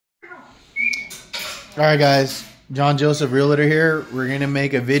All right, guys. John Joseph Realtor here. We're going to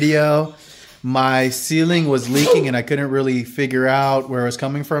make a video. My ceiling was leaking and I couldn't really figure out where it was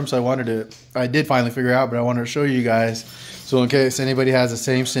coming from. So I did finally figure out, but I wanted to show you guys. So in case anybody has the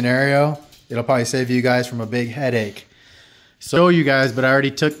same scenario, it'll probably save you guys from a big headache. So you guys, but I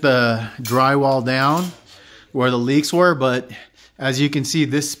already took the drywall down where the leaks were. But as you can see,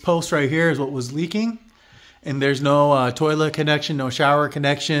 this post right here is what was leaking. And there's no toilet connection, no shower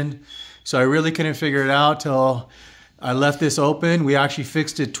connection. So I really couldn't figure it out till I left this open. We actually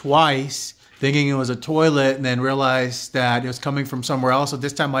fixed it twice, thinking it was a toilet, and then realized that it was coming from somewhere else. So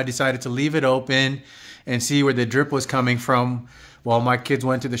this time I decided to leave it open and see where the drip was coming from while my kids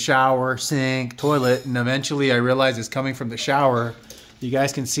went to the shower, sink, toilet, and eventually I realized it's coming from the shower. You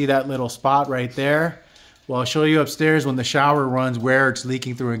guys can see that little spot right there. Well, I'll show you upstairs when the shower runs where it's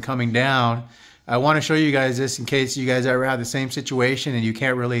leaking through and coming down. I want to show you guys this in case you guys ever have the same situation and you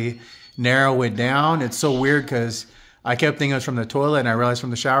can't really narrow it down. It's so weird because I kept thinking it was from the toilet and I realized from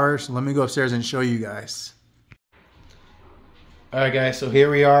the shower. So let me go upstairs and show you guys. All right, guys, so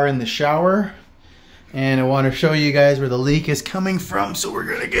here we are in the shower and I want to show you guys where the leak is coming from. So we're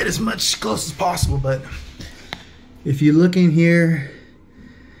going to get as much close as possible. But if you look in here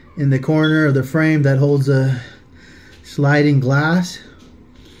in the corner of the frame that holds a sliding glass,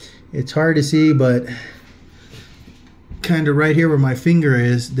 it's hard to see, but kind of right here where my finger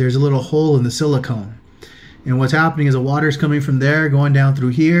is, there's a little hole in the silicone. And what's happening is the water's coming from there, going down through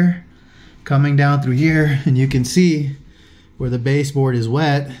here, coming down through here, and you can see where the baseboard is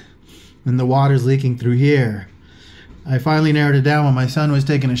wet and the water's leaking through here. I finally narrowed it down when my son was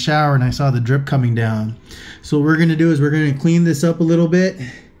taking a shower and I saw the drip coming down. So what we're gonna do is we're gonna clean this up a little bit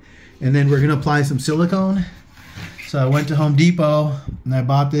and then we're gonna apply some silicone. So I went to Home Depot and I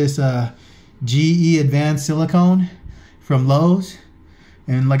bought this GE Advanced Silicone from Lowe's.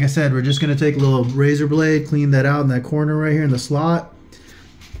 And like I said, we're just gonna take a little razor blade, clean that out in that corner right here in the slot,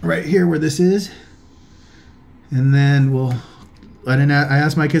 right here where this is. And then I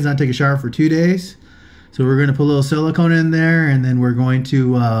asked my kids not to take a shower for 2 days. So we're gonna put a little silicone in there and then we're going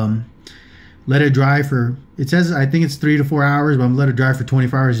to let it dry for, it says, I think it's 3 to 4 hours, but I'm gonna let it dry for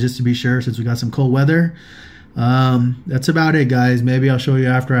 24 hours just to be sure since we got some cold weather. That's about it, guys. Maybe I'll show you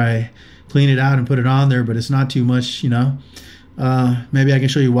after I clean it out and put it on there, but it's not too much, you know. Maybe I can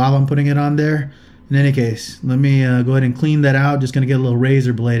show you while I'm putting it on there. In any case, let me go ahead and clean that out. Just gonna get a little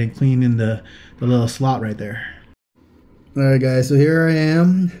razor blade and clean in the little slot right there. All right, guys, so here I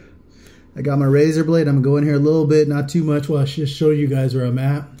am. I got my razor blade. I'm gonna go in here a little bit, not too much. Well, I'll just show you guys where I'm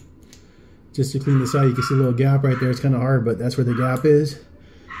at. Just to clean this out, you can see a little gap right there. It's kind of hard, but that's where the gap is.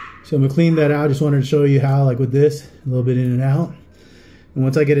 So I'm gonna clean that out. Just wanted to show you how, like with this, a little bit in and out. And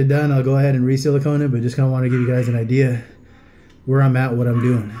once I get it done, I'll go ahead and re-silicone it, but just kind of want to give you guys an idea where I'm at, what I'm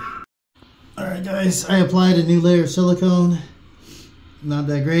doing. All right, guys, I applied a new layer of silicone. Not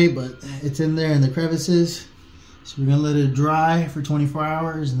that great, but it's in there in the crevices. So we're gonna let it dry for 24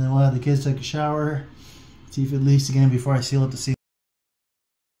 hours and then we'll have the kids take a shower, see if it leaks again before I seal it to see.